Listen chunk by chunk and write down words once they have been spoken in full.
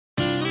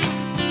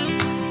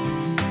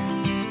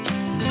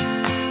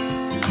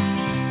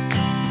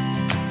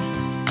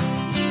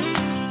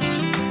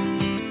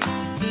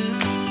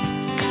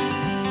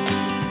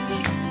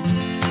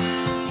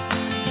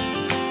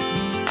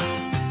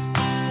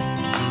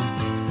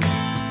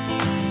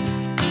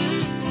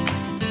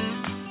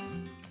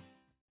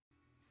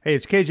Hey,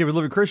 it's KJ with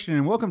Living Christian,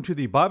 and welcome to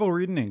the Bible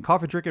Reading and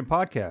Coffee Drinking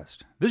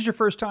Podcast. If this is your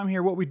first time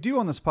here, what we do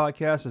on this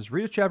podcast is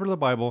read a chapter of the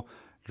Bible,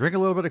 drink a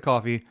little bit of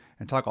coffee,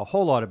 and talk a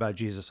whole lot about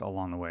Jesus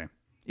along the way.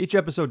 Each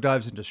episode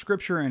dives into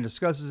Scripture and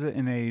discusses it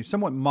in a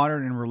somewhat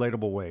modern and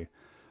relatable way.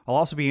 I'll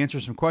also be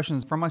answering some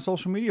questions from my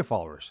social media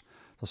followers,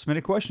 so submit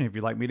a question if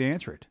you'd like me to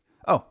answer it.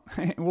 Oh,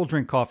 and we'll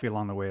drink coffee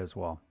along the way as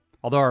well.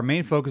 Although our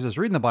main focus is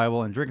reading the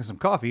Bible and drinking some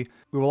coffee,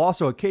 we will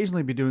also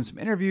occasionally be doing some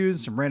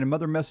interviews, some random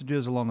other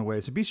messages along the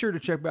way, so be sure to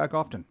check back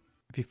often.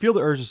 If you feel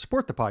the urge to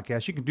support the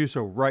podcast, you can do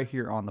so right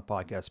here on the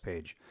podcast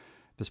page.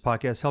 If this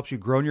podcast helps you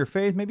grow in your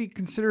faith, maybe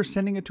consider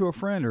sending it to a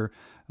friend or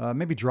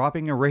maybe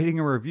dropping a rating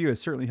or review. It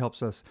certainly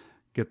helps us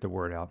get the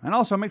word out. And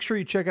also make sure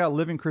you check out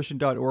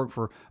livingchristian.org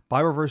for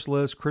Bible verse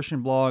list,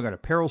 Christian blog, an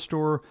apparel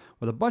store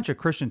with a bunch of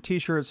Christian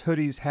t-shirts,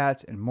 hoodies,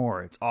 hats, and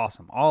more. It's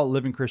awesome. All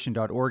at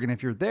livingchristian.org. And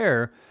if you're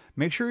there,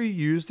 make sure you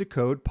use the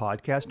code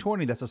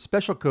podcast20. That's a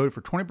special code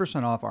for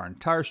 20% off our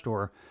entire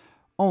store,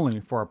 only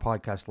for our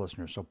podcast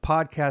listeners. So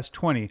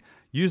podcast20,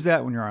 use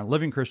that when you're on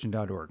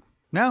livingchristian.org.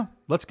 Now,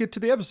 let's get to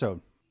the episode.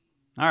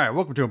 All right,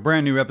 welcome to a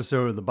brand new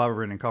episode of the Bible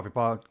Reading and Coffee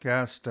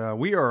Podcast.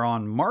 We are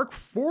on Mark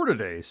 4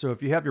 today, so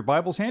if you have your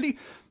Bibles handy,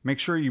 make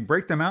sure you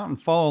break them out and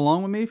follow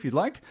along with me if you'd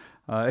like.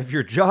 If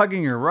you're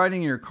jogging or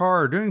riding in your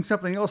car or doing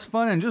something else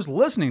fun and just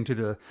listening to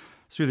the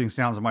soothing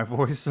sounds of my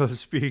voice, so to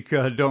speak,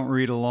 don't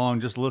read along,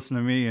 just listen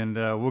to me, and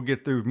we'll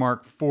get through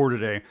Mark 4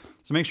 today.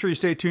 So make sure you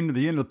stay tuned to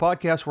the end of the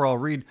podcast where I'll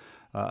read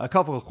a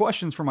couple of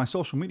questions from my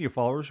social media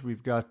followers.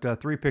 We've got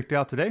 3 picked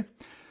out today,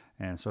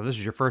 and so this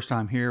is your first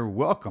time here.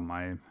 Welcome.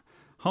 I'm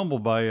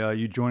humbled by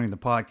you joining the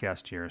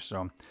podcast here.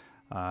 So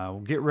we'll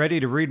get ready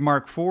to read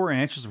Mark 4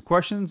 and answer some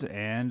questions,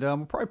 and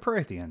we'll probably pray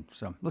at the end.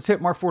 So let's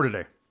hit Mark 4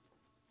 today.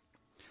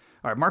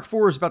 All right, Mark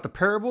 4 is about the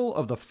parable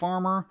of the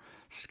farmer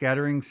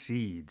scattering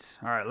seeds.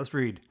 All right, let's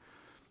read.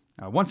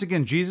 Once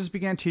again, Jesus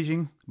began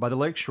teaching by the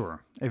lake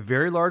shore. A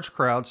very large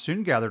crowd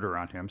soon gathered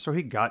around him, so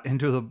he got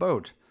into the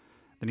boat.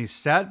 Then he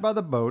sat in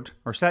the boat,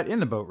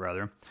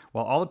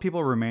 while all the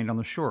people remained on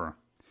the shore.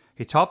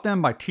 He taught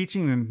them by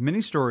teaching them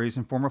many stories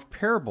in form of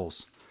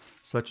parables,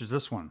 such as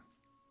this one.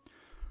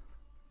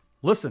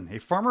 Listen, a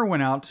farmer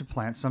went out to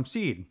plant some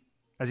seed.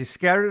 As he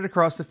scattered it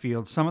across the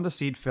field, some of the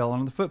seed fell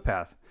on the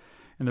footpath,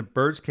 and the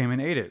birds came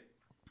and ate it.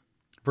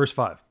 Verse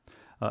 5.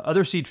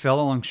 Other seed fell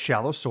along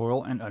shallow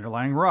soil and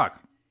underlying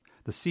rock.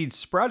 The seed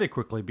sprouted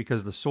quickly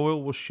because the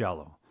soil was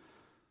shallow.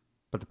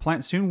 But the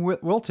plant soon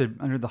wilted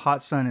under the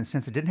hot sun, and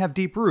since it didn't have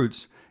deep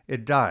roots,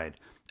 it died.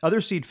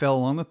 Other seed fell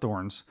along the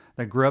thorns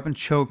that grew up and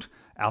choked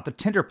out the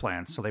tender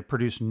plants, so they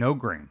produced no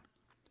grain.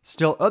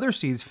 Still other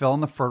seeds fell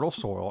on the fertile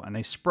soil, and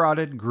they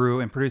sprouted, grew,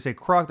 and produced a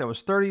crop that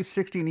was 30,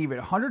 60, and even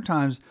 100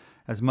 times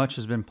as much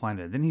as been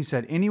planted. Then he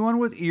said, anyone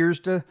with ears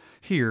to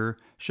hear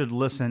should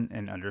listen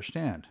and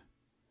understand.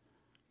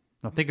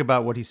 Now think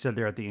about what he said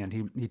there at the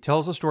end. He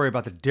tells a story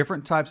about the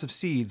different types of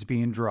seeds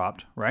being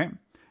dropped, right?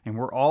 And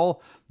we're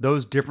all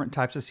those different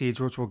types of seeds,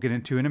 which we'll get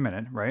into in a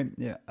minute, right?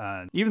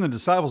 Yeah. Even the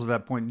disciples at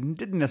that point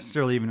didn't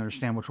necessarily even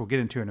understand, which we'll get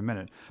into in a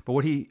minute. But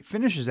what he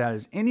finishes at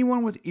is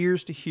anyone with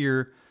ears to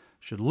hear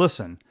should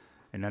listen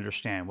and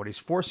understand. What he's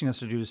forcing us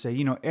to do is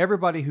say,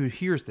 everybody who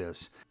hears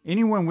this,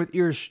 anyone with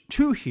ears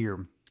to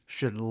hear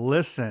should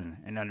listen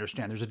and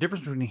understand. There's a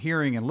difference between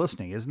hearing and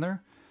listening, isn't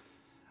there?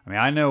 I mean,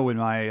 I know when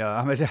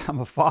I'm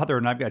a father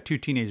and I've got 2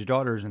 teenage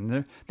daughters,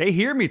 and they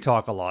hear me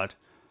talk a lot.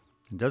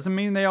 It doesn't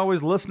mean they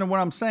always listen to what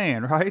I'm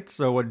saying, right?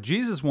 So what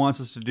Jesus wants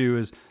us to do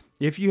is,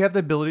 if you have the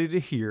ability to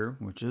hear,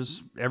 which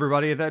is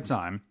everybody at that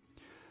time,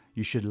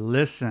 you should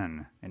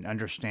listen and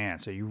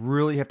understand. So you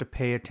really have to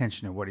pay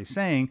attention to what he's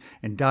saying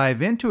and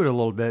dive into it a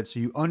little bit so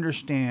you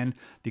understand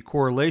the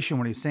correlation,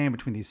 what he's saying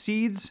between these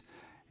seeds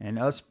and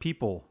us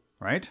people,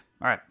 right?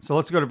 All right, so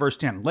let's go to verse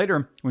 10.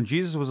 Later, when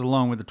Jesus was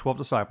alone with the 12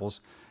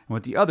 disciples and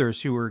with the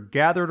others who were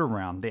gathered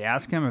around, they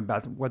asked him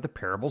about what the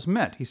parables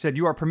meant. He said,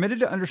 you are permitted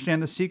to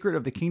understand the secret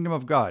of the kingdom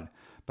of God,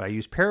 but I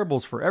use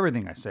parables for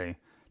everything I say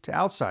to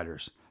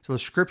outsiders, so the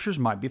scriptures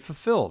might be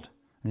fulfilled.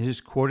 And he's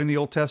just quoting the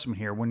Old Testament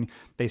here. When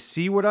they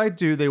see what I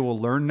do, they will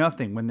learn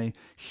nothing. When they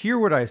hear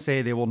what I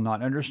say, they will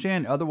not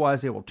understand.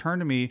 Otherwise, they will turn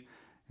to me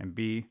and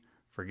be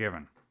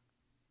forgiven.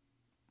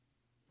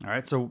 All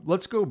right, so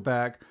let's go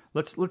back.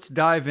 Let's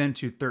dive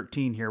into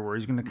 13 here, where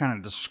he's going to kind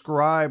of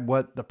describe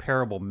what the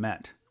parable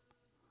meant.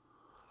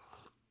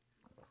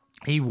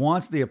 He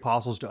wants the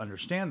apostles to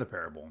understand the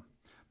parable,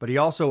 but he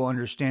also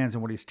understands,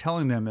 and what he's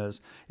telling them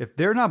is, if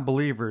they're not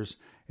believers,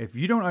 if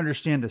you don't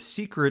understand the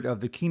secret of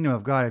the kingdom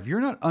of God, if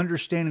you're not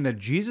understanding that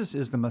Jesus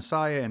is the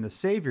Messiah and the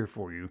Savior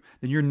for you,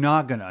 then you're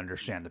not going to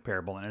understand the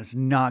parable, and it's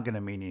not going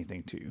to mean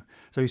anything to you.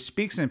 So he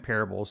speaks in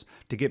parables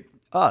to get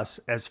us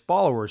as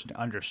followers to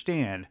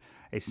understand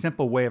a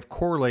simple way of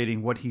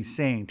correlating what he's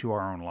saying to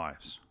our own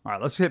lives. All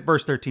right, let's hit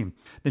verse 13.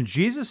 Then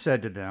Jesus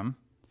said to them,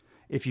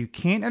 if you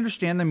can't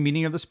understand the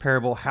meaning of this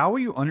parable, how will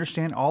you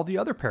understand all the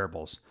other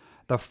parables?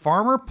 The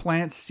farmer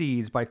plants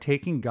seeds by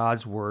taking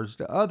God's words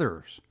to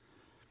others.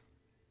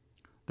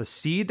 The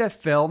seed that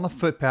fell on the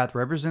footpath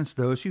represents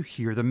those who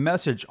hear the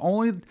message,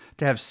 only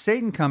to have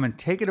Satan come and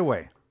take it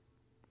away.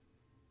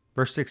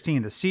 Verse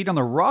 16, the seed on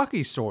the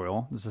rocky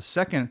soil, this is the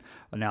second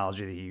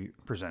analogy that he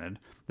presented.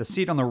 The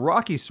seed on the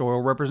rocky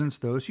soil represents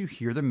those who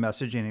hear the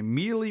message and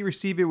immediately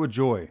receive it with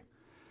joy.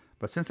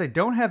 But since they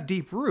don't have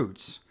deep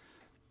roots,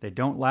 they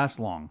don't last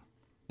long.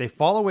 They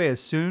fall away as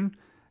soon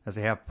as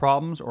they have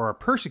problems or are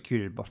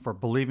persecuted for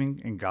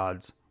believing in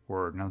God's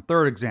word. Now, the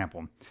third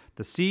example,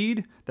 the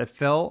seed that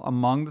fell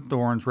among the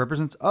thorns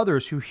represents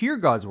others who hear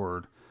God's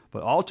word,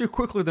 but all too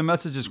quickly the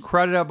message is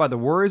crowded out by the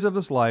worries of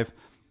this life,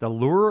 the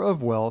lure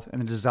of wealth,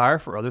 and the desire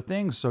for other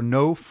things, so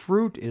no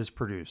fruit is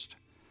produced.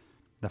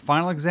 The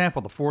final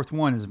example, the fourth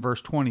one, is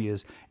verse 20,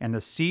 is, and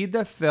the seed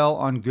that fell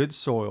on good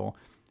soil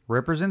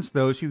represents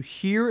those who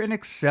hear and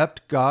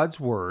accept God's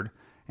word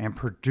and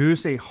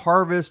produce a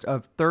harvest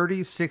of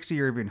 30,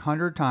 60, or even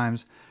 100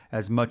 times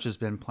as much has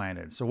been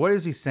planted. So what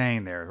is he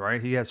saying there,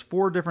 right? He has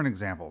 4 different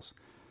examples.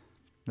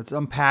 Let's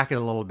unpack it a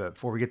little bit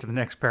before we get to the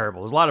next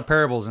parable. There's a lot of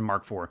parables in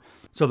Mark 4.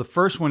 So the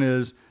first one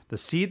is, the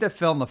seed that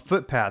fell on the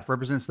footpath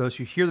represents those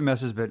who hear the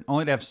message, but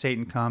only to have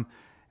Satan come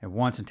at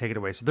once and take it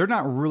away. So they're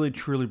not really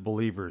truly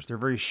believers. They're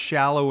very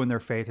shallow in their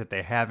faith that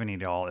they have any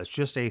at all. It's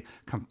just a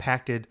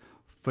compacted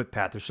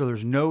footpath. So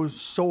there's no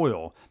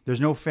soil.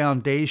 There's no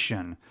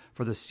foundation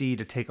for the seed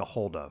to take a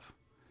hold of.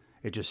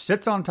 It just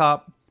sits on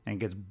top and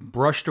gets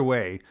brushed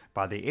away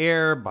by the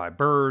air, by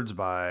birds,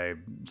 by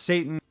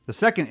Satan. The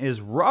second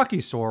is rocky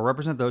soil,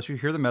 represent those who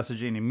hear the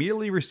message and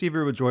immediately receive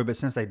it with joy, but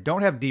since they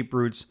don't have deep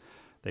roots,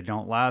 they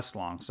don't last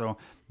long. So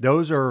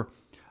those are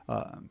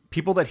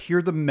people that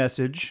hear the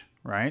message,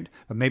 right?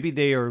 But maybe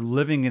they are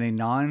living in a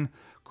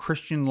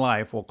non-Christian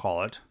life, we'll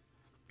call it.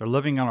 They're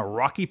living on a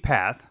rocky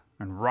path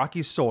and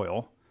rocky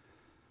soil.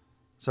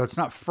 So it's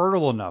not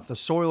fertile enough. The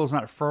soil is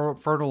not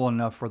fertile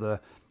enough for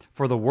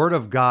the word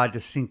of God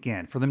to sink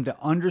in, for them to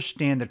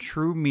understand the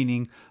true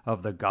meaning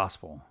of the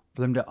gospel,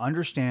 for them to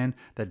understand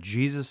that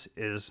Jesus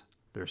is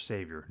their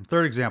Savior. And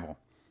third example,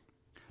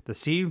 the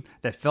seed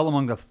that fell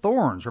among the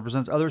thorns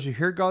represents others who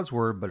hear God's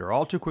word, but are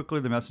all too quickly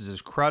the message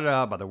is crowded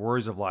out by the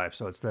worries of life.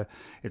 So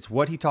it's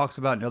what he talks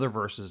about in other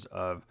verses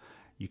of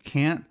you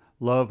can't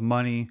love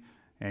money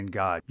and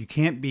God. You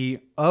can't be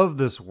of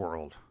this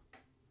world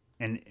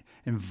and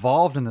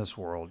involved in this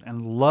world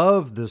and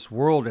love this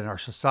world and our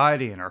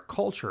society and our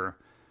culture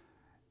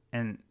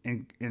and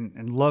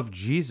love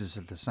Jesus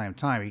at the same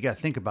time. You got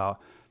to think about,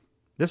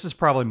 this is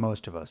probably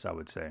most of us, I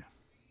would say.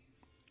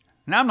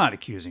 And I'm not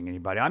accusing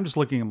anybody. I'm just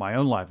looking at my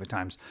own life at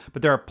times.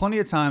 But there are plenty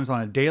of times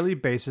on a daily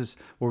basis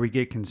where we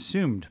get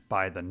consumed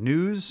by the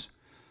news,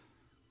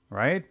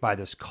 right? By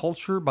this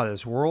culture, by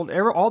this world.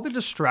 All the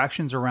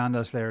distractions around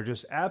us that are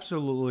just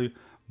absolutely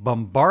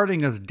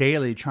bombarding us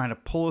daily, trying to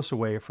pull us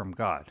away from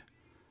God.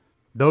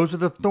 Those are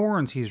the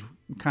thorns he's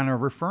kind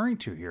of referring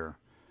to here.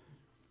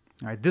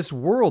 All right, this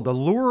world, the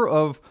lure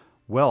of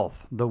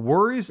wealth, the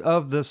worries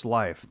of this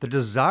life, the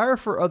desire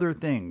for other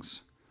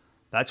things,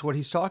 that's what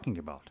he's talking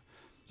about.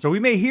 So we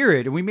may hear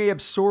it and we may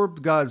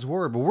absorb God's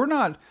word, but we're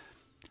not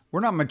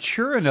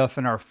mature enough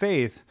in our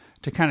faith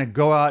to kind of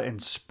go out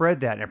and spread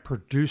that and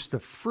produce the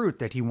fruit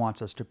that he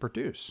wants us to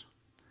produce.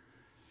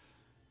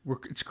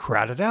 It's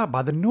crowded out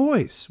by the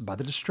noise, by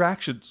the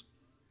distractions,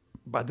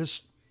 by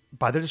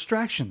the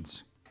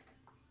distractions.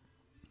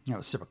 You know,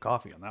 a sip of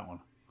coffee on that one.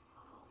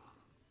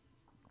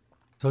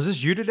 So is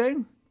this you today?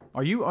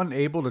 Are you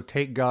unable to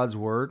take God's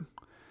word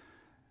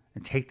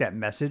and take that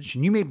message?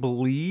 And you may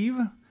believe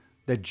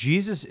that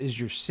Jesus is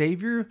your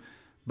Savior,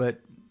 but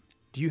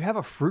do you have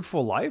a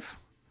fruitful life?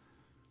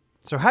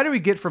 So how do we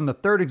get from the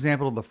third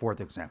example to the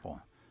fourth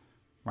example?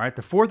 Right?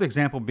 The fourth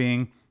example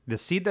being the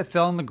seed that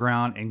fell on the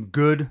ground in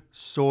good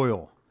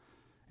soil.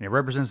 And it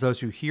represents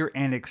those who hear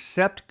and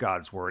accept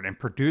God's word and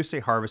produce a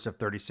harvest of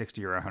 30,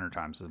 60, or 100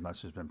 times as much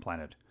as has been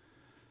planted.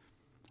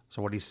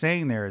 So what he's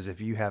saying there is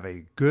if you have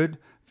a good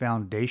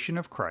foundation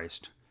of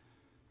Christ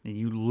and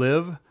you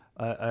live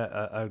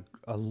a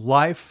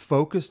life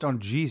focused on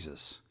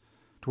Jesus,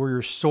 to where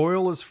your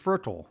soil is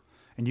fertile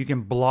and you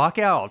can block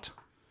out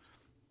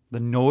the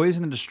noise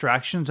and the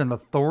distractions and the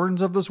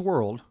thorns of this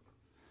world,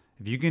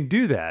 if you can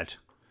do that,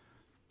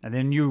 and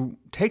then you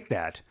take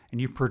that and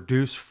you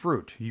produce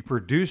fruit. You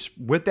produce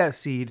with that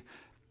seed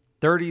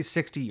 30,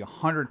 60,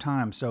 100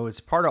 times. So it's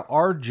part of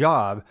our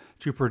job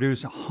to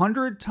produce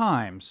 100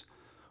 times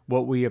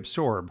what we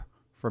absorb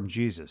from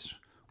Jesus.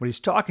 What he's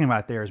talking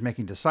about there is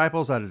making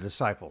disciples out of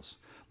disciples,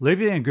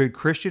 living a good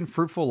Christian,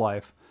 fruitful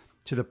life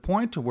to the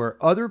point to where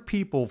other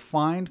people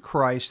find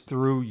Christ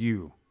through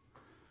you.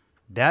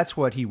 That's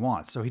what he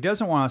wants. So he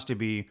doesn't want us to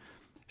be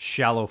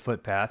shallow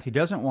footpath. He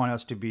doesn't want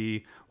us to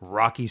be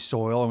rocky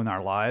soil in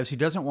our lives. He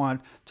doesn't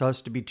want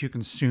us to be too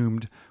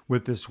consumed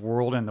with this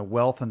world and the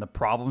wealth and the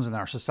problems in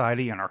our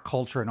society and our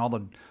culture and all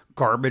the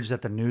garbage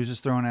that the news is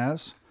throwing at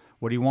us.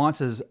 What he wants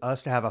is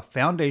us to have a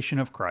foundation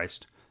of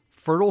Christ,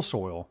 fertile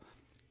soil,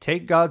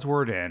 take God's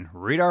word in,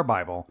 read our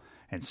Bible,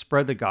 and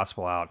spread the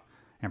gospel out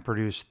and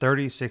produce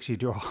 30, 60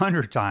 to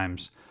 100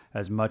 times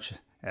as much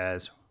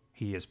as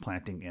he is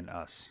planting in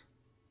us.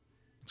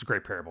 It's a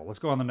great parable. Let's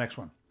go on to the next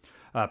one.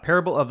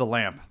 Parable of the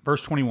lamp,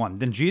 verse 21.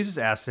 Then Jesus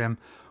asked them,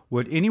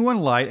 would anyone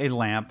light a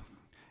lamp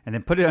and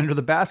then put it under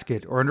the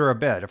basket or under a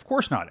bed. Of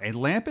course not. A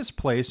lamp is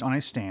placed on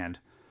a stand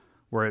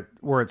where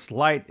its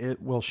light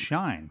it will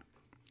shine.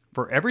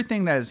 For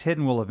everything that is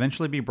hidden will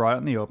eventually be brought out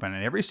in the open,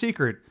 and every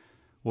secret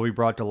will be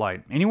brought to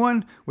light.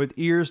 Anyone with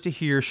ears to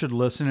hear should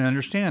listen and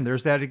understand.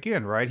 There's that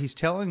again, right? He's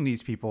telling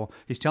these people,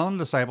 he's telling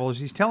the disciples,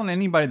 he's telling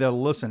anybody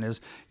that'll listen is,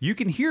 you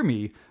can hear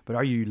me, but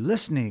are you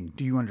listening?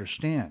 Do you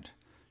understand?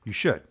 You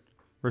should.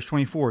 Verse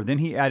 24, then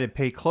he added,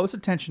 pay close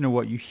attention to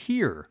what you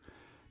hear.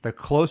 The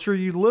closer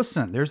you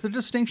listen, there's the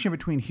distinction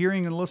between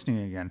hearing and listening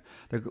again.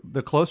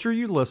 The closer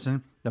you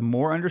listen, the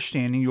more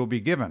understanding you'll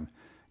be given.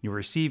 You'll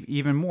receive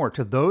even more.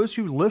 To those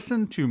who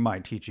listen to my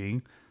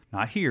teaching,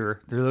 not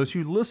hear, to those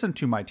who listen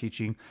to my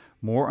teaching,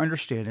 more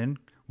understanding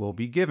will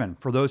be given.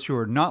 For those who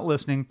are not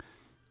listening,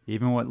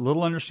 even what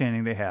little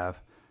understanding they have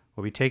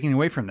will be taken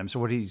away from them. So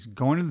what he's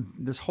going to,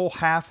 this whole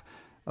half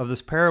of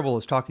this parable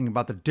is talking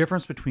about the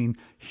difference between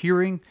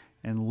hearing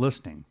and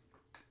listening.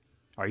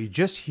 Are you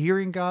just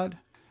hearing God?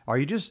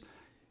 Do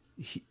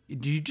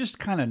you just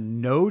kind of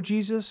know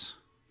Jesus?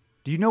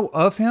 Do you know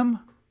of him?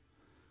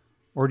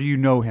 Or do you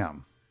know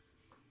him?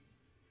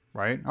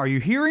 Right? Are you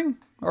hearing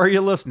or are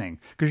you listening?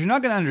 Because you're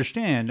not going to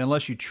understand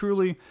unless you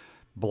truly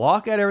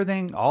block out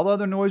everything, all the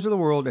other noise of the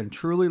world, and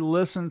truly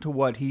listen to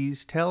what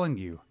he's telling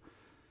you.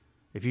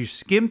 If you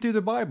skim through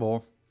the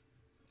Bible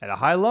at a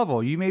high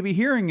level, you may be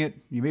hearing it,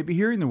 you may be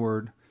hearing the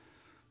word.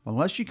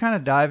 Unless you kind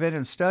of dive in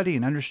and study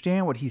and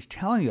understand what he's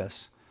telling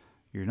us,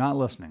 you're not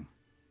listening.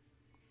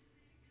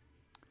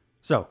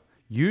 So,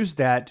 use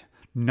that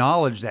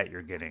knowledge that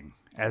you're getting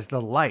as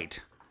the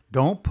light.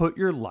 Don't put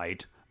your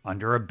light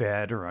under a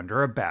bed or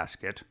under a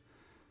basket,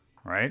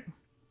 right?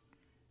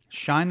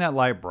 Shine that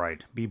light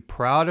bright. Be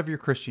proud of your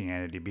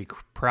Christianity. Be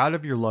proud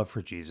of your love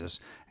for Jesus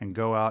and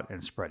go out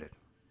and spread it.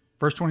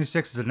 Verse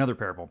 26 is another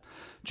parable.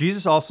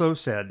 Jesus also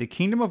said, the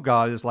kingdom of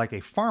God is like a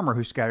farmer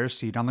who scatters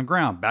seed on the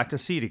ground. Back to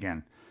seed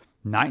again.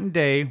 Night and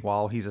day,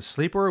 while he's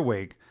asleep or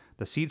awake,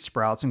 the seed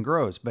sprouts and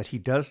grows, but he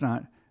does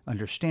not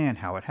understand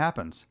how it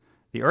happens.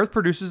 The earth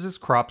produces its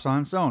crops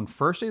on its own.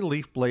 First a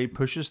leaf blade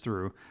pushes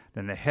through,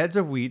 then the heads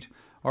of wheat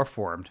are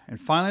formed,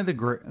 and finally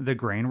the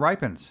grain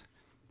ripens.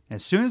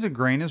 As soon as the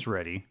grain is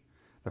ready,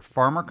 the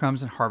farmer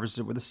comes and harvests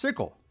it with a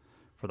sickle,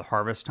 for the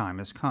harvest time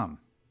has come.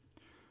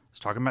 He's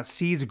talking about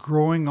seeds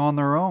growing on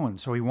their own,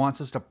 so he wants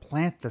us to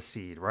plant the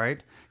seed,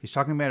 right? He's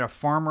talking about a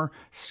farmer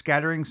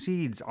scattering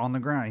seeds on the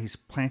ground. He's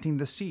planting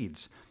the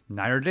seeds.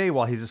 Night or day,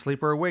 while he's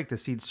asleep or awake, the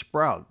seeds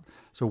sprout.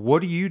 So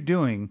what are you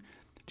doing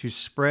to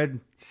spread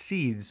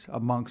seeds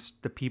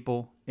amongst the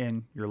people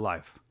in your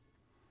life?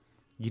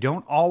 You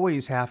don't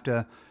always have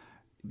to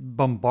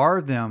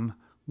bombard them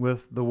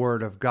with the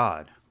word of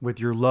God, with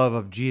your love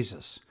of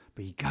Jesus,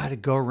 but you got to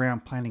go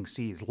around planting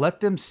seeds. Let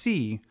them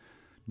see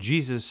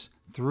Jesus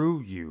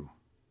through you.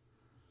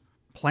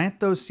 Plant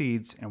those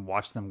seeds and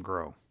watch them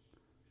grow.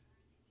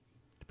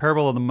 The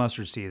parable of the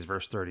mustard seed is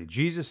verse 30.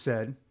 Jesus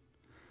said,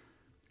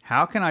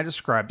 how can I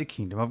describe the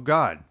kingdom of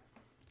God?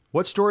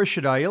 What story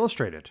should I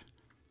illustrate it?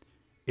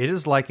 It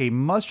is like a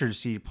mustard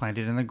seed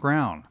planted in the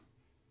ground.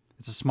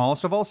 It's the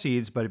smallest of all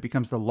seeds, but it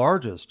becomes the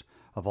largest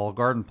of all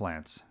garden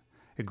plants.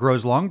 It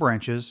grows long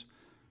branches,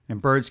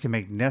 and birds can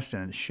make nests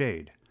in its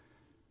shade.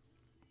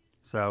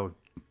 So,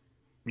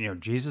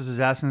 Jesus is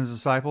asking his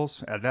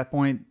disciples at that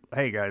point,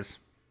 hey guys,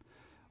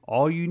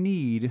 all you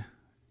need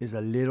is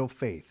a little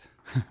faith.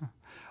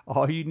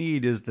 All you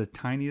need is the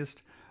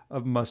tiniest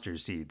of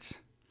mustard seeds.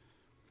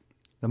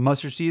 The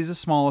mustard seed is the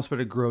smallest, but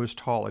it grows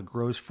tall. It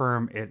grows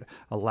firm. It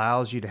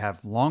allows you to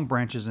have long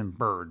branches and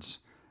birds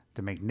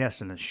to make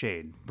nests in the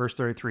shade. Verse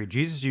 33,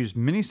 Jesus used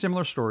many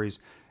similar stories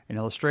and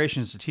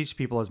illustrations to teach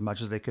people as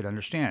much as they could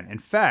understand. In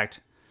fact,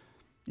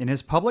 in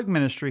his public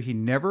ministry, he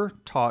never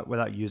taught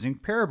without using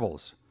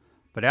parables.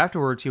 But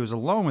afterwards, he was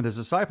alone with his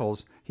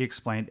disciples. He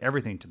explained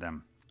everything to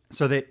them.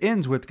 So that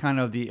ends with kind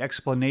of the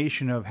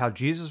explanation of how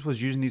Jesus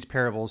was using these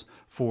parables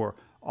for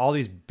all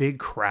these big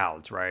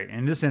crowds, right?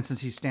 In this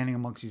instance, he's standing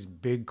amongst these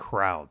big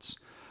crowds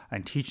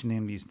and teaching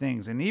them these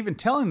things and even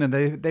telling them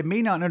they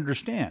may not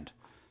understand.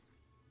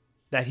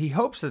 That he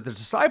hopes that the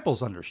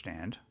disciples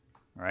understand,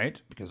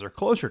 right? Because they're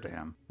closer to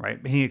him, right?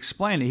 And he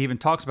explained it. He even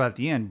talks about it at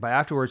the end. But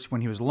afterwards,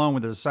 when he was alone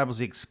with the disciples,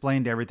 he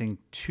explained everything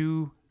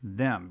to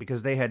them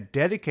because they had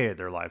dedicated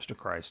their lives to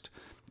Christ.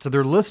 So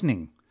they're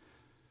listening.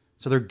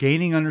 So they're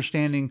gaining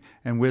understanding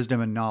and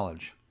wisdom and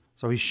knowledge.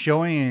 So he's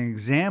showing an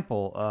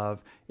example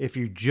of if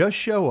you just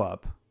show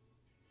up,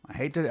 I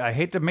hate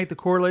to make the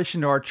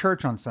correlation to our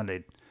church on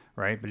Sunday,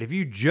 right? But if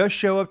you just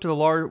show up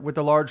to with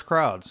the large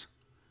crowds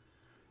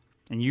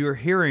and you're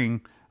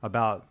hearing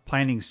about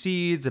planting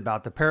seeds,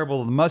 about the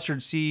parable of the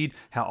mustard seed,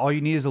 how all you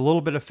need is a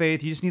little bit of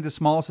faith. You just need the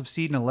smallest of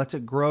seed and it lets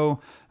it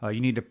grow.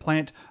 You need to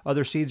plant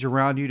other seeds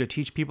around you to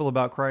teach people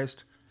about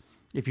Christ.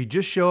 If you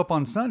just show up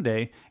on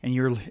Sunday and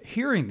you're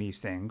hearing these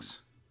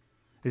things,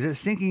 is it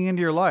sinking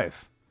into your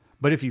life?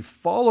 But if you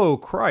follow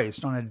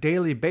Christ on a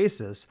daily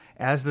basis,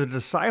 as the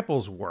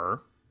disciples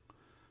were,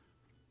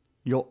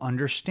 you'll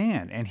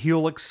understand and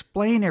he'll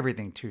explain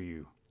everything to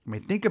you. I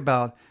mean, think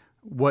about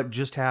what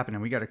just happened.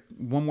 And we got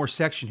one more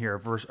section here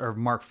of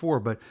Mark 4,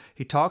 but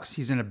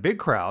he's in a big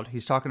crowd.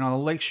 He's talking on the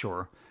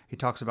lakeshore. He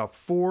talks about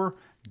 4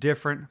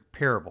 different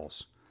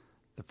parables.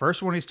 The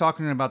first one, he's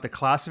talking about the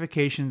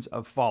classifications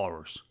of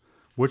followers.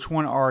 Which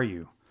one are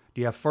you? Do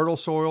you have fertile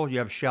soil? Do you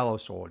have shallow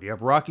soil? Do you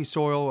have rocky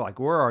soil? Like,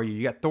 where are you?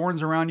 You got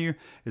thorns around you?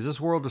 Is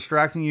this world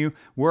distracting you?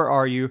 Where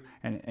are you?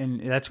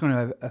 And that's going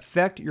to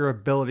affect your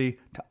ability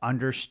to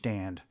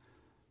understand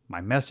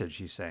my message,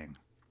 he's saying.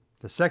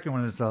 The second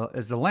one is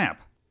the lamp.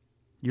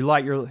 You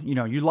light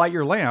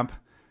your lamp,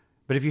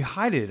 but if you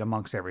hide it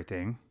amongst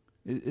everything,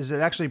 is it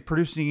actually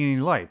producing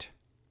any light?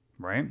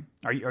 Right?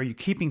 Are you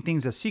keeping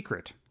things a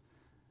secret?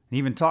 He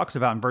even talks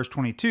about in verse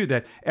 22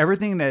 that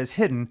everything that is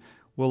hidden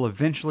will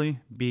eventually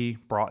be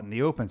brought in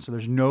the open. So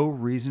there's no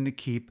reason to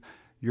keep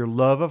your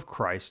love of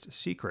Christ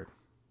secret.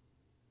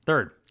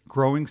 Third,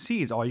 growing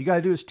seeds. All you got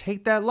to do is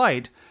take that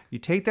light, you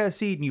take that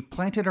seed and you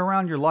plant it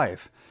around your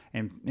life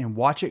and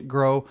watch it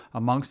grow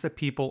amongst the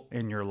people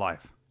in your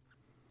life.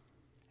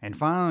 And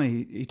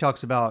finally, he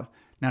talks about,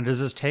 now does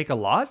this take a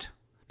lot?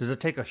 Does it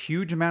take a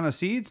huge amount of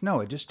seeds?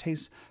 No, it just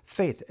takes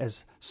faith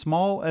as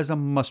small as a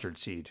mustard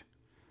seed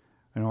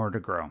in order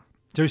to grow.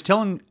 So he's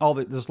telling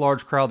this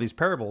large crowd these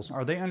parables.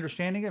 Are they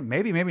understanding it?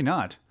 Maybe, maybe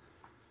not.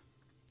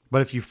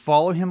 But if you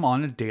follow him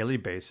on a daily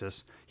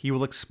basis, he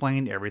will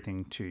explain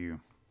everything to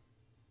you.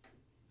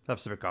 Have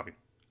a sip of coffee.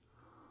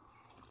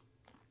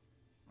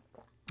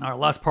 All right,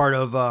 last part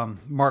of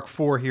Mark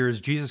 4 here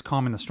is Jesus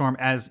calming the storm.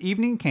 As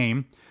evening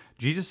came,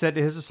 Jesus said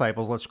to his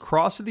disciples, let's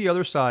cross to the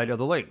other side of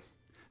the lake.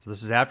 So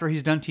this is after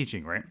he's done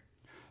teaching, right?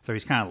 So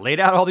he's kind of laid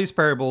out all these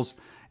parables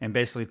and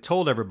basically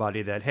told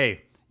everybody that,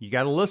 hey, you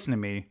got to listen to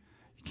me.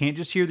 You can't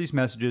just hear these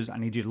messages. I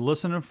need you to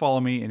listen and follow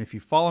me. And if you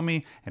follow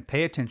me and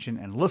pay attention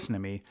and listen to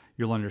me,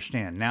 you'll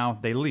understand. Now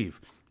they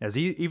leave. As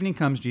evening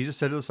comes, Jesus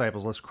said to the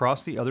disciples, let's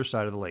cross the other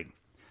side of the lake.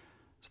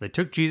 So they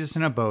took Jesus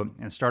in a boat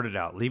and started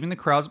out, leaving the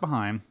crowds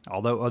behind,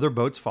 although other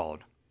boats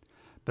followed.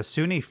 But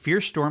soon a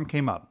fierce storm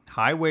came up.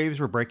 High waves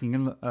were breaking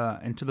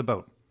into the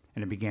boat,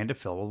 and it began to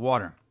fill with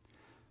water.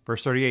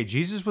 Verse 38,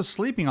 Jesus was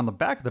sleeping on the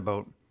back of the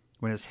boat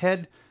with his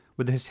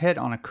head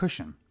on a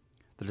cushion.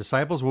 The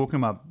disciples woke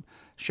him up,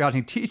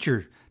 shouting,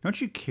 Teacher,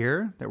 don't you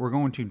care that we're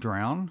going to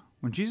drown?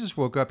 When Jesus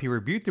woke up, he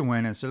rebuked the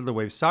wind and said to the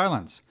waves,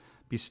 Silence,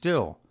 be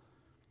still.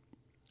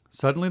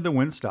 Suddenly the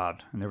wind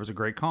stopped, and there was a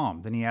great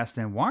calm. Then he asked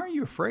them, Why are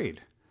you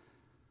afraid?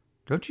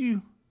 Do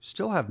you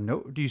still have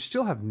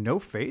no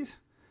faith?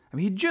 I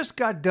mean, he just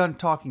got done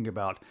talking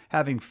about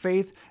having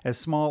faith as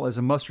small as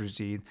a mustard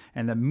seed,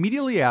 and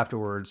immediately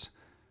afterwards,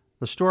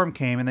 the storm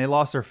came and they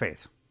lost their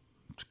faith.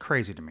 It's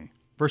crazy to me.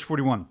 Verse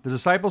 41, the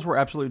disciples were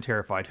absolutely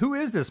terrified. Who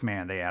is this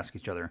man? They asked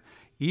each other.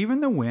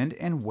 Even the wind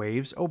and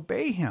waves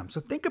obey him. So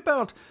think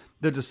about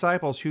the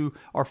disciples who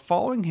are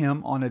following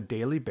him on a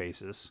daily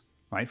basis,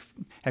 right?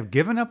 Have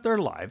given up their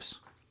lives,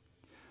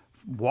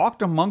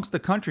 walked amongst the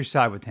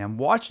countryside with him,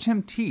 watched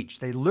him teach.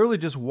 They literally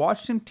just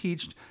watched him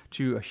teach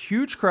to a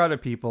huge crowd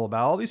of people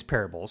about all these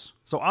parables.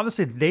 So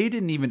obviously they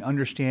didn't even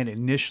understand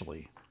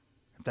initially,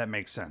 if that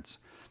makes sense.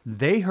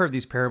 They heard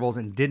these parables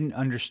and didn't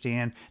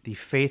understand the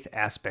faith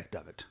aspect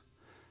of it.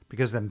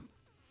 Because the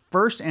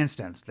first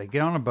instance, they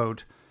get on a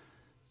boat,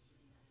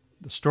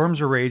 the storms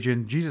are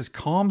raging, Jesus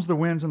calms the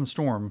winds and the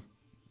storm,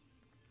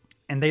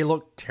 and they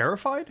look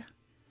terrified?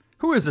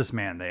 Who is this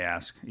man, they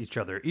ask each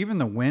other. Even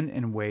the wind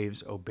and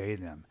waves obey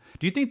them.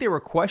 Do you think they were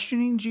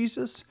questioning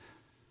Jesus?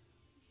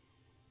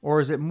 Or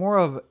is it more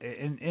of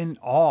an in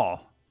awe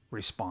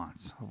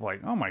response of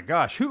like, oh my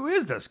gosh, who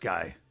is this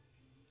guy?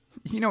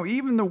 You know,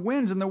 even the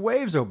winds and the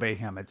waves obey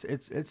him.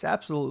 It's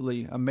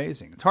absolutely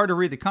amazing. It's hard to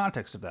read the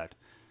context of that.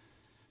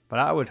 But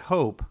I would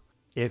hope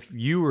if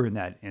you were in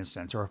that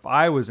instance, or if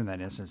I was in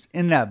that instance,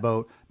 in that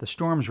boat, the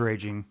storm's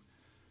raging,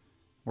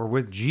 or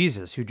with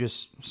Jesus who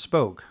just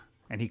spoke,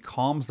 and he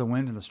calms the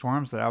winds and the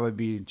storms, that I would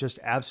be just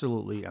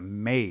absolutely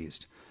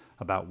amazed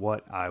about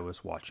what I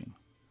was watching.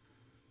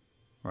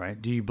 Right?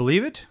 Do you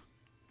believe it?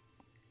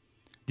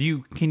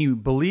 Can you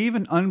believe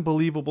an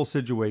unbelievable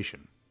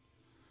situation?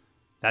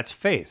 That's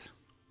faith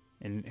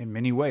in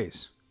many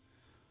ways.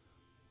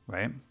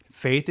 Right?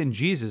 Faith in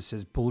Jesus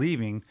is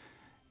believing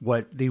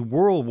what the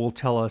world will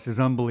tell us is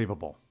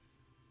unbelievable.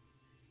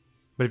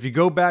 But if you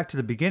go back to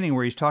the beginning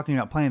where he's talking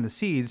about planting the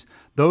seeds,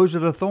 those are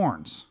the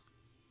thorns.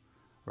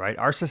 Right?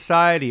 Our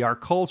society, our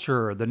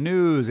culture, the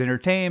news,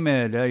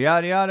 entertainment,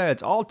 yada, yada,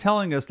 it's all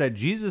telling us that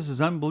Jesus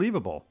is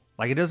unbelievable.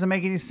 Like, it doesn't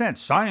make any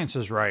sense. Science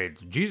is right.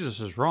 Jesus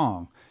is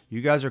wrong.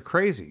 You guys are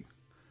crazy.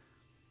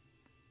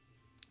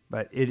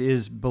 But it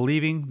is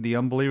believing the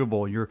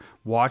unbelievable. You're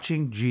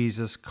watching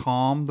Jesus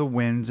calm the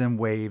winds and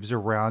waves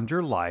around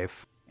your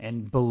life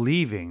and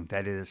believing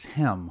that it is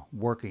him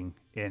working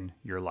in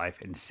your life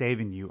and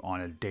saving you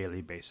on a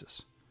daily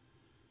basis.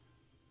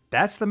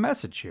 That's the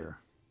message here.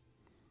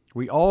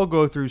 We all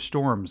go through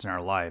storms in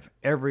our life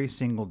every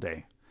single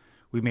day.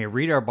 We may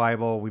read our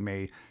Bible, we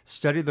may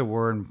study the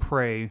Word and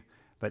pray,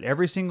 but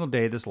every single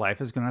day this life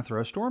is going to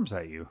throw storms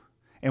at you.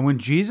 And when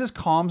Jesus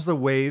calms the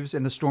waves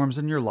and the storms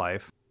in your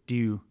life, do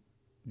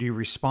you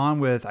respond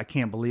with, I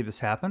can't believe this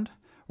happened?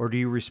 Or do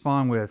you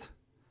respond with,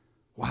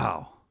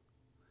 wow,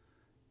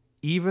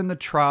 even the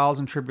trials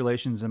and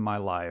tribulations in my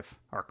life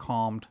are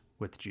calmed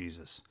with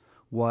Jesus?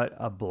 What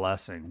a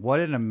blessing. What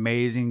an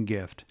amazing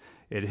gift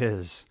it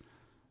is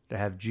to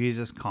have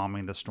Jesus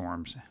calming the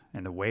storms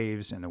and the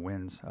waves and the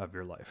winds of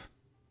your life.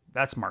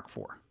 That's Mark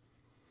 4.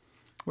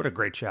 What a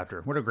great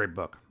chapter. What a great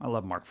book. I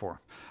love Mark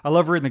 4. I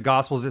love reading the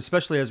Gospels,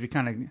 especially as we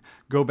kind of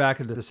go back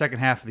into the second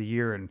half of the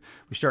year and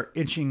we start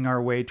inching our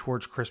way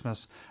towards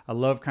Christmas. I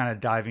love kind of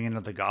diving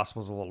into the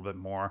Gospels a little bit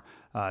more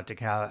to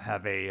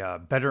have a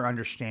better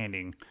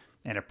understanding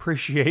and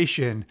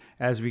appreciation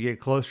as we get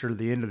closer to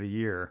the end of the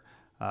year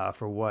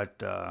for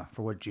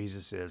what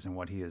Jesus is and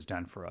what he has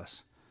done for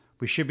us.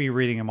 We should be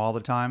reading him all the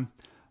time,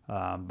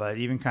 but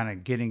even kind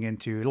of getting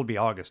into, it'll be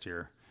August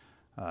here.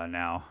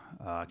 Now.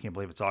 I can't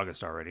believe it's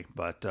August already,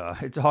 but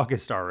it's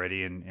August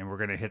already, and we're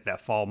going to hit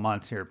that fall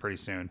months here pretty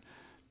soon.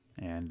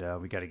 And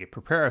we got to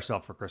prepare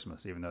ourselves for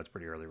Christmas, even though it's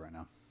pretty early right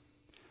now.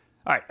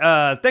 All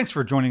right, thanks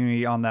for joining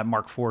me on that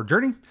Mark 4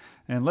 journey.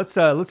 And let's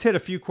hit a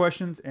few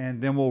questions,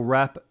 and then we'll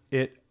wrap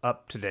it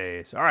up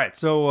today. All right,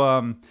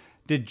 so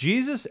did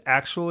Jesus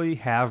actually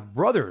have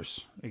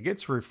brothers? It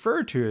gets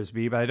referred to as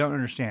B, but I don't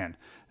understand.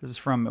 This is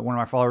from one of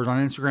my followers on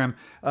Instagram.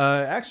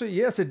 Actually,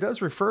 yes, it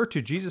does refer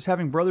to Jesus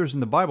having brothers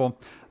in the Bible.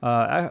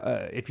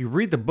 If you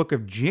read the book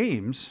of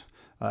James,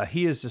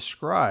 he is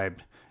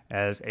described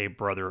as a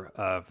brother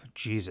of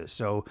Jesus.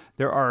 So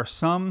there are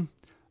some,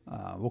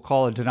 we'll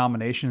call it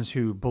denominations,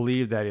 who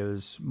believe that it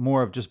was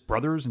more of just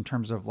brothers in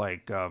terms of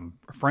like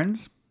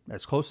friends,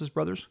 as close as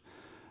brothers.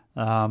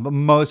 But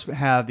most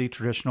have the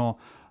traditional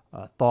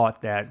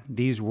thought that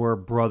these were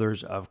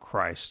brothers of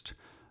Christ.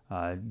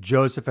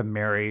 Joseph and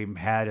Mary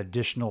had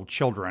additional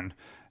children,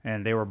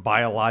 and they were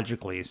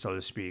biologically, so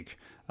to speak,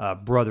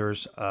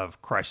 brothers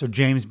of Christ. So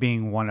James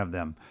being one of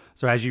them.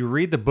 So as you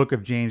read the book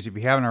of James, if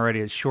you haven't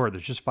already, it's short.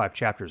 There's just 5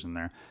 chapters in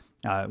there.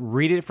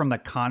 Read it from the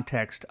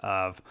context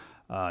of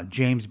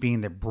James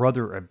being the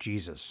brother of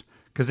Jesus.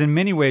 Because in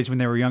many ways, when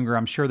they were younger,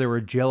 I'm sure they were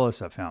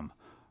jealous of him,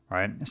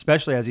 right?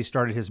 Especially as he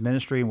started his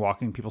ministry and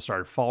walking, people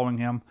started following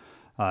him.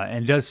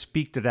 And it does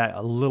speak to that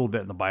a little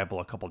bit in the Bible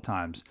a couple of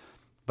times.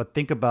 But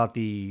think about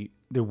the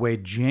way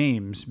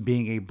James,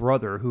 being a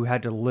brother who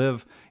had to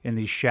live in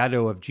the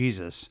shadow of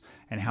Jesus,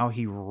 and how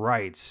he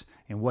writes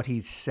and what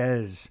he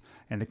says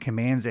and the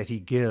commands that he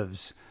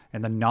gives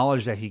and the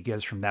knowledge that he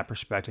gives from that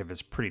perspective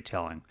is pretty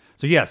telling.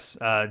 So yes,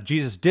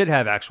 Jesus did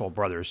have actual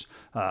brothers,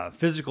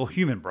 physical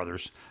human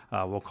brothers,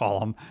 we'll call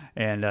them,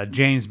 and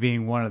James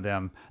being one of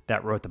them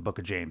that wrote the book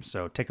of James.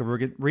 So take a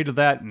read of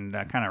that and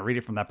kind of read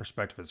it from that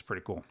perspective. It's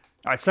pretty cool.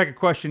 All right, second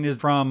question is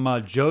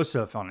from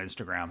Joseph on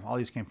Instagram. All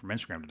these came from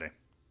Instagram today.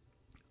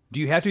 Do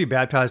you have to be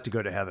baptized to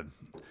go to heaven?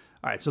 All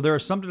right, so there are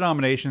some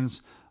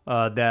denominations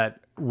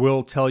that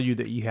will tell you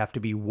that you have to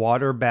be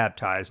water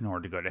baptized in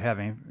order to go to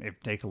heaven. If you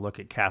take a look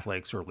at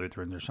Catholics or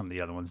Lutherans or some of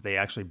the other ones, they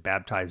actually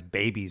baptize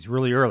babies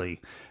really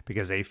early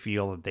because they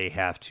feel that they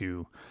have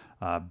to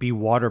be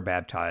water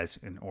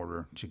baptized in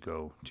order to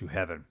go to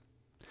heaven.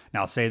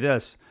 Now, I'll say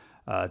this,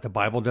 the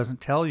Bible doesn't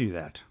tell you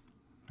that,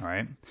 all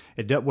right?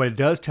 What it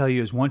does tell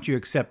you is once you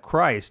accept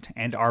Christ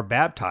and are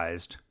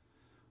baptized,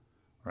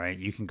 right,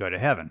 you can go to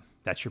heaven.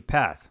 That's your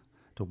path.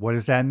 So what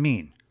does that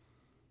mean?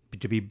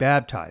 To be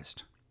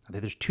baptized. I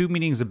think there's 2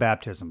 meanings of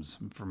baptisms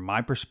from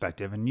my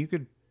perspective, and you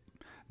could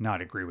not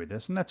agree with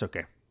this, and that's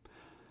okay.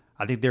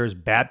 I think there is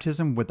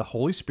baptism with the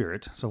Holy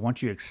Spirit. So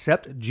once you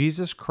accept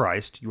Jesus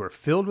Christ, you are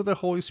filled with the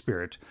Holy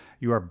Spirit.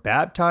 You are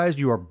baptized.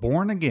 You are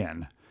born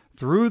again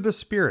through the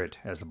Spirit,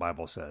 as the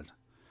Bible said.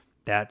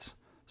 That's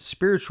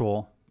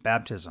spiritual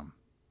baptism.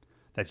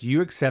 That's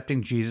you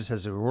accepting Jesus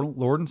as your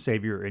Lord and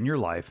Savior in your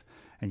life,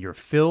 and you're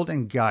filled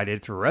and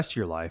guided through the rest of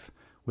your life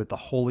with the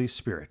Holy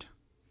Spirit.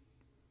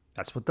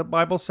 That's what the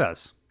Bible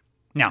says.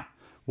 Now,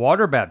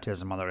 water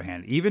baptism, on the other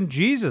hand, even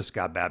Jesus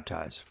got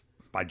baptized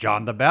by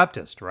John the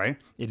Baptist, right?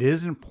 It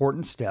is an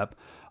important step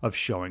of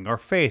showing our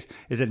faith.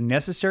 Is it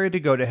necessary to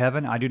go to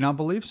heaven? I do not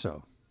believe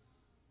so.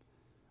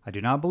 I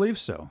do not believe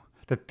so.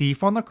 The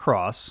thief on the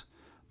cross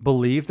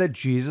believed that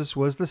Jesus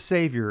was the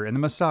Savior and the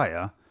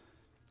Messiah,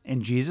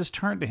 and Jesus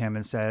turned to him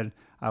and said,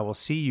 I will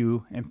see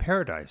you in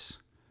paradise.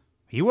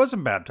 He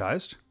wasn't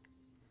baptized.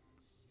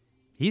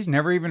 He's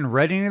never even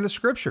read any of the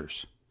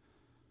scriptures.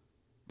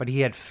 But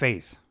he had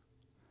faith.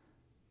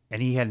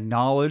 And he had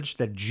knowledge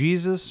that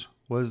Jesus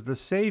was the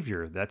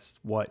Savior. That's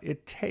what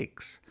it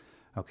takes.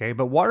 Okay,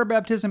 but water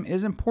baptism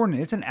is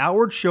important. It's an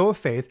outward show of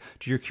faith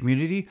to your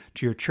community,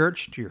 to your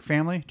church, to your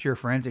family, to your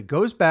friends. It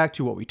goes back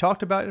to what we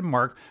talked about in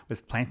Mark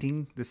with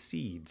planting the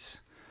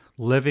seeds,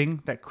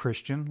 living that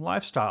Christian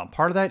lifestyle.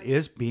 Part of that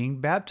is being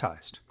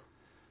baptized.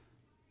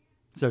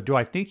 So do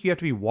I think you have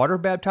to be water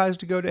baptized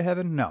to go to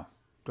heaven? No.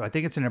 Do I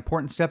think it's an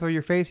important step of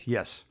your faith?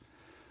 Yes.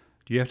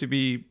 Do you have to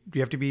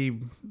be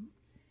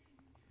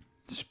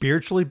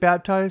spiritually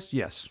baptized?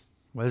 Yes.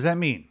 What does that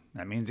mean?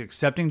 That means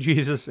accepting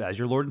Jesus as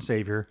your Lord and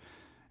Savior,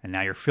 and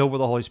now you're filled with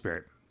the Holy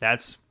Spirit.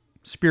 That's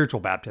spiritual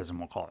baptism,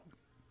 we'll call it.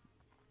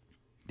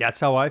 That's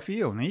how I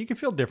feel. Now, you can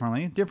feel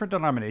differently. Different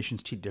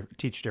denominations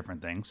teach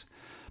different things.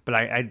 But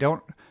I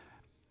don't...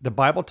 the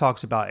Bible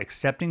talks about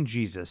accepting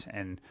Jesus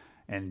and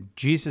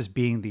Jesus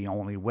being the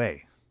only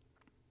way.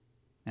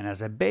 And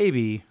as a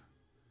baby,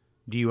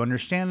 do you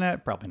understand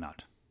that? Probably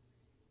not.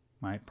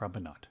 Right?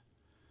 Probably not.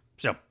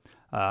 So,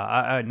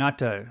 not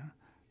to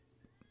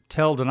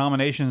tell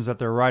denominations that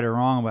they're right or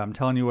wrong, but I'm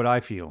telling you what I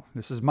feel.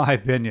 This is my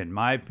opinion.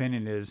 My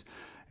opinion is,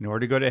 in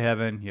order to go to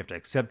heaven, you have to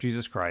accept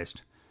Jesus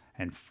Christ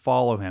and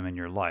follow him in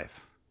your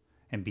life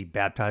and be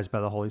baptized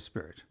by the Holy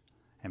Spirit.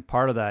 And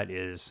part of that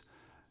is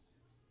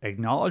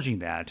acknowledging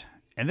that,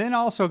 and then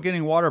also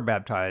getting water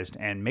baptized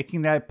and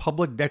making that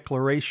public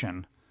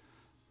declaration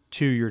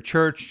to your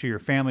church, to your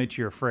family,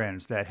 to your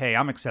friends that, hey,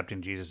 I'm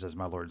accepting Jesus as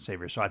my Lord and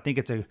Savior. So I think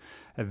it's a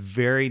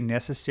very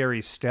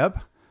necessary step,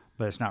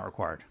 but it's not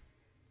required.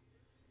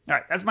 All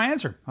right, that's my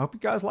answer. I hope you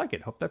guys like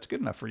it. Hope that's good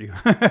enough for you.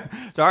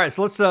 So, all right,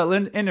 so let's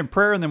end in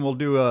prayer, and then we'll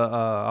do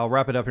I'll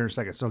wrap it up here in a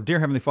second. So, dear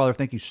Heavenly Father,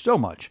 thank you so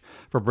much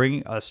for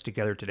bringing us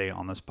together today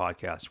on this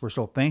podcast. We're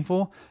so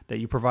thankful that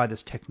you provide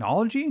this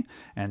technology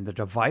and the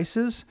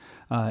devices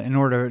in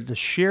order to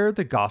share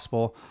the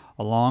gospel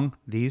along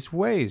these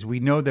ways. We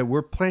know that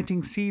we're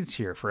planting seeds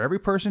here. For every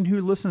person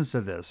who listens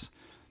to this,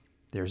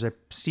 there's a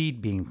seed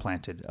being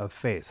planted of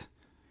faith.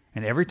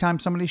 And every time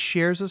somebody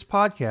shares this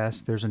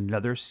podcast, there's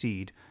another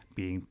seed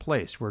being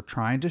placed. We're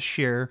trying to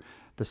share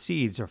the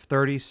seeds of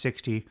 30,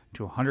 60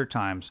 to 100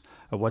 times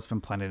of what's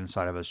been planted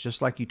inside of us, just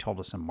like you told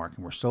us in Mark.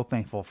 And we're so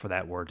thankful for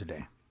that word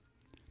today.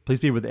 Please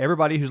be with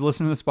everybody who's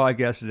listening to this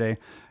podcast today,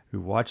 who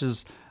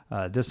watches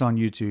this on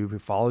YouTube, who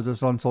follows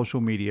us on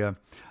social media.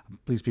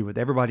 Please be with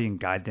everybody and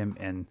guide them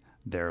in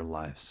their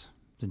lives.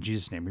 In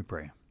Jesus' name we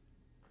pray.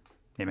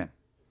 Amen.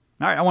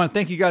 All right, I want to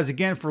thank you guys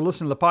again for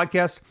listening to the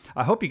podcast.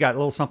 I hope you got a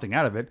little something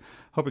out of it.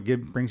 Hope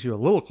it brings you a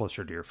little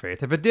closer to your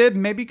faith. If it did,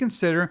 maybe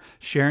consider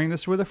sharing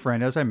this with a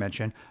friend, as I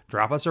mentioned.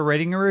 Drop us a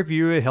rating or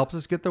review. It helps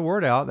us get the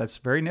word out. That's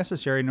very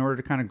necessary in order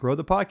to kind of grow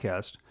the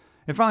podcast.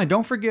 And finally,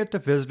 don't forget to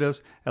visit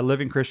us at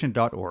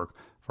livingchristian.org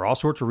for all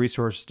sorts of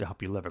resources to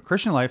help you live a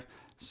Christian life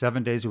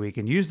 7 days a week.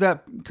 And use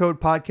that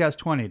code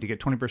podcast20 to get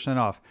 20%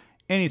 off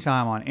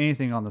anytime on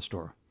anything on the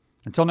store.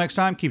 Until next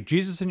time, keep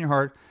Jesus in your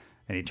heart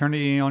and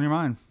eternity on your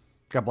mind.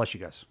 God bless you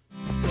guys.